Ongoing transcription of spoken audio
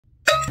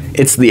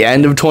It's the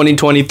end of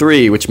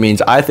 2023, which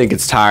means I think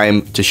it's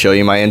time to show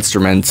you my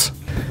instruments.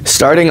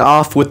 Starting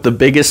off with the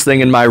biggest thing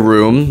in my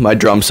room, my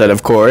drum set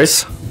of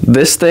course.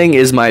 This thing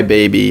is my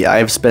baby. I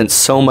have spent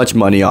so much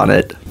money on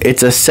it.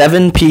 It's a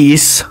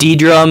 7-piece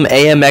ddrum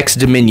AMX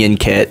Dominion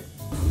kit.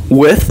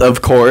 With,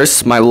 of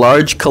course, my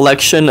large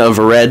collection of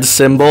red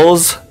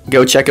cymbals.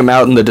 Go check them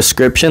out in the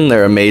description,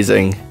 they're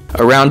amazing.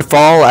 Around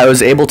fall, I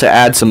was able to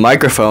add some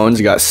microphones.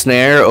 You got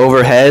snare,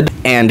 overhead,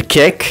 and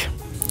kick.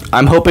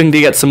 I'm hoping to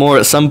get some more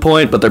at some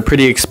point, but they're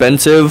pretty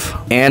expensive.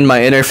 And my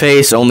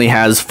interface only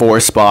has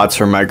 4 spots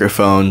for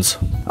microphones.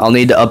 I'll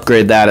need to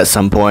upgrade that at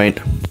some point.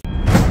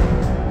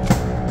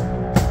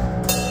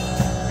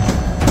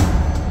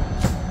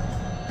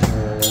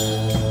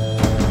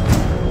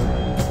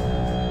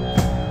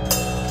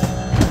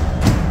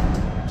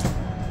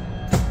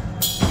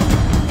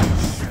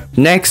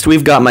 Next,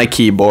 we've got my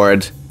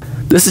keyboard.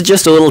 This is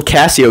just a little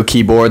Casio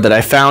keyboard that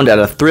I found at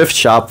a thrift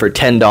shop for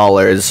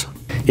 $10.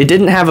 It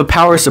didn't have a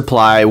power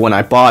supply when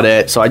I bought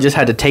it, so I just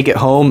had to take it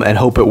home and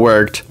hope it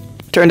worked.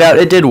 Turned out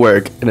it did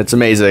work, and it's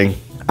amazing.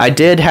 I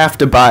did have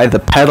to buy the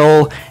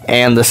pedal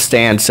and the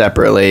stand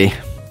separately.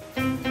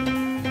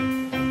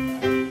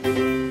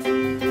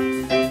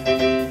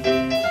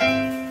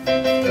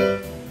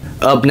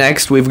 Up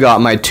next, we've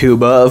got my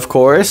tuba, of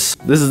course.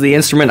 This is the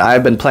instrument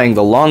I've been playing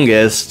the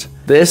longest.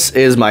 This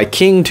is my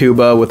King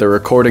tuba with a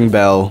recording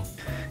bell.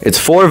 It's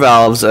 4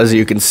 valves, as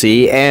you can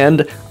see,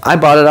 and I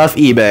bought it off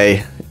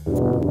eBay.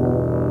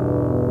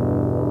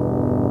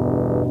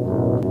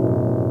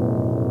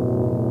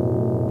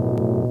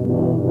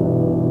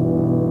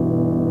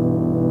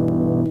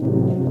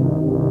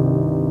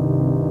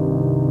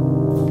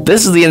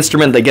 This is the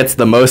instrument that gets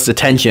the most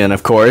attention,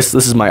 of course.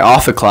 This is my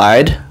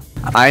Ophicleide.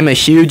 I'm a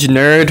huge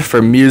nerd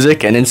for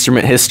music and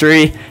instrument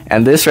history,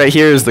 and this right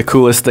here is the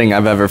coolest thing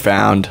I've ever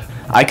found.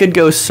 I could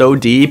go so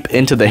deep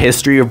into the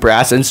history of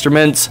brass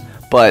instruments,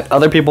 but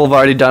other people have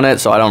already done it,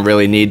 so I don't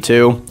really need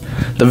to.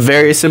 The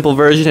very simple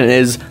version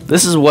is,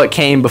 this is what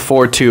came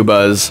before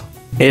tubas.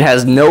 It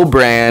has no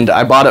brand.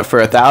 I bought it for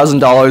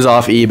 $1,000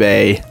 off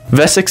eBay.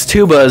 Vessix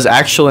Tubas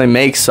actually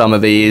makes some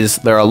of these.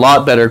 They're a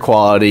lot better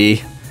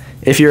quality.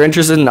 If you're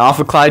interested in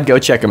Ophicleide, go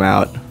check them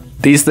out.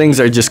 These things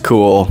are just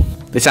cool.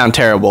 They sound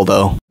terrible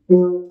though.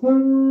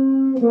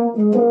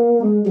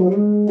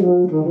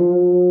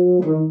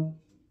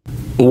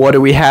 What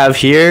do we have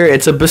here?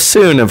 It's a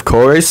bassoon, of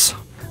course.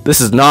 This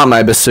is not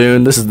my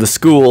bassoon, this is the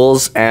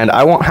school's, and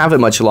I won't have it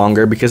much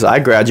longer because I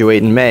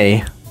graduate in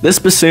May. This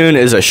bassoon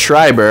is a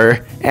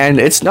Schreiber, and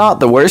it's not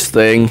the worst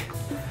thing.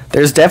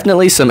 There's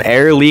definitely some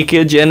air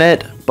leakage in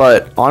it,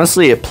 but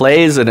honestly it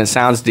plays and it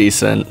sounds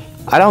decent.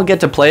 I don't get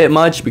to play it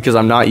much because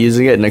I'm not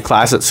using it in a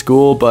class at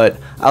school, but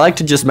I like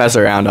to just mess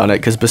around on it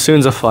because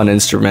bassoon's a fun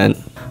instrument.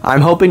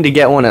 I'm hoping to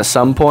get one at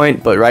some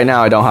point, but right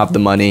now I don't have the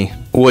money.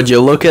 Would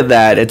you look at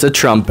that, it's a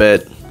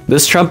trumpet.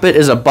 This trumpet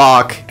is a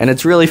Bach, and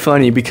it's really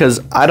funny because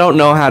I don't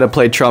know how to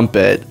play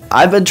trumpet.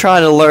 I've been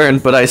trying to learn,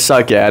 but I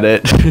suck at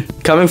it.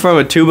 Coming from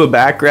a tuba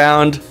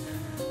background,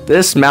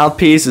 this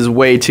mouthpiece is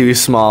way too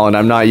small and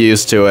I'm not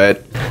used to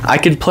it. I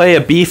can play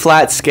a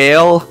B-flat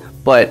scale,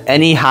 but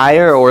any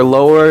higher or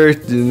lower,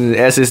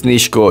 es ist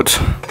nicht gut.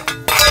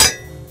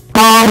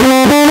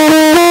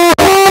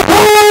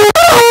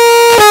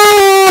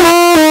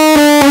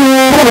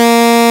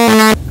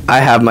 I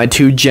have my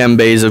 2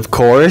 djembes, of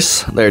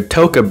course. They're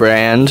Toka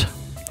brand.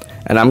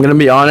 And I'm gonna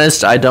be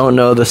honest, I don't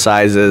know the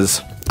sizes.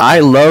 I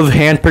love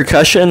hand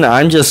percussion,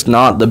 I'm just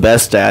not the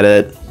best at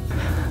it.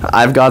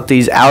 I've got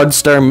these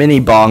Oudstar mini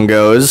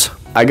bongos.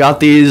 I got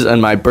these on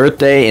my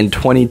birthday in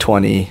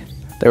 2020.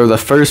 They were the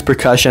first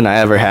percussion I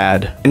ever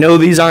had. I know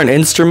these aren't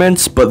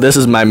instruments, but this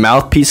is my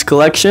mouthpiece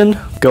collection.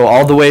 Go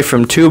all the way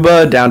from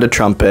tuba down to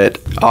trumpet.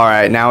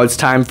 Alright, now it's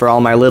time for all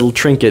my little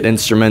trinket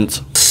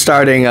instruments.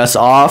 Starting us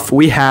off,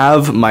 we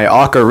have my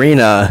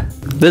ocarina.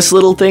 This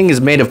little thing is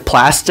made of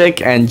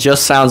plastic and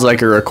just sounds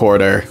like a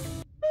recorder.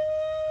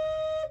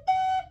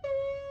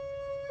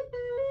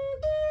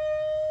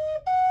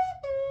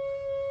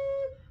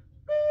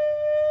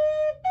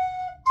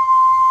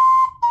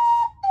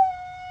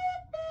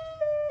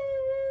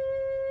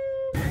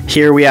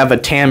 Here we have a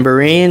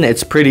tambourine.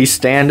 It's pretty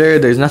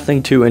standard. There's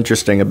nothing too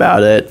interesting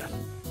about it.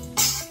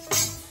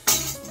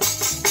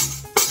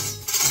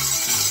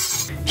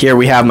 Here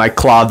we have my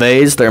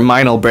claves. They're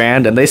Meinl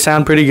brand and they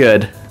sound pretty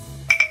good.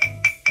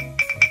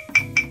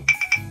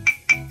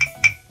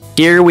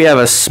 Here we have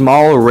a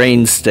small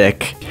rain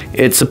stick.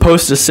 It's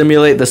supposed to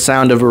simulate the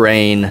sound of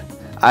rain.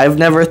 I've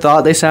never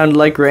thought they sounded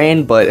like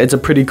rain, but it's a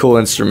pretty cool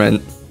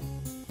instrument.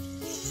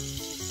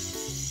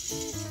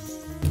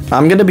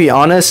 I'm gonna be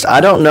honest,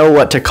 I don't know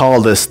what to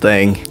call this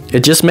thing.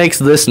 It just makes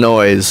this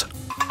noise.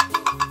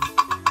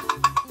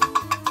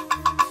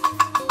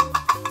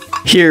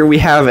 Here we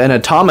have an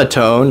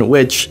automaton,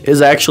 which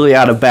is actually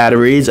out of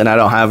batteries and I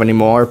don't have any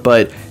more,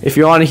 but if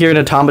you want to hear an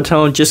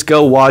automaton, just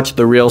go watch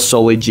The Real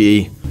Sully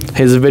G.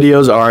 His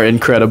videos are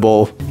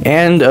incredible.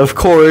 And of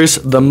course,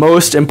 the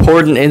most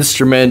important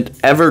instrument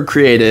ever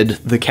created,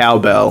 the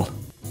cowbell.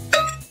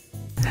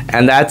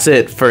 And that's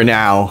it for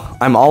now.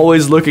 I'm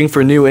always looking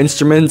for new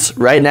instruments.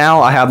 Right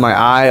now, I have my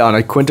eye on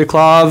a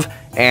quintaclave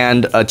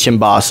and a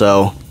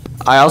chimbasso.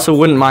 I also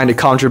wouldn't mind a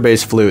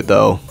contrabass flute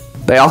though.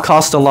 They all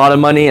cost a lot of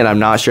money and I'm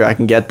not sure I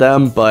can get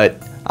them,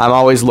 but I'm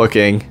always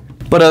looking.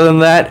 But other than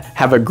that,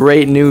 have a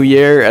great new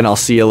year and I'll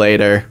see you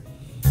later.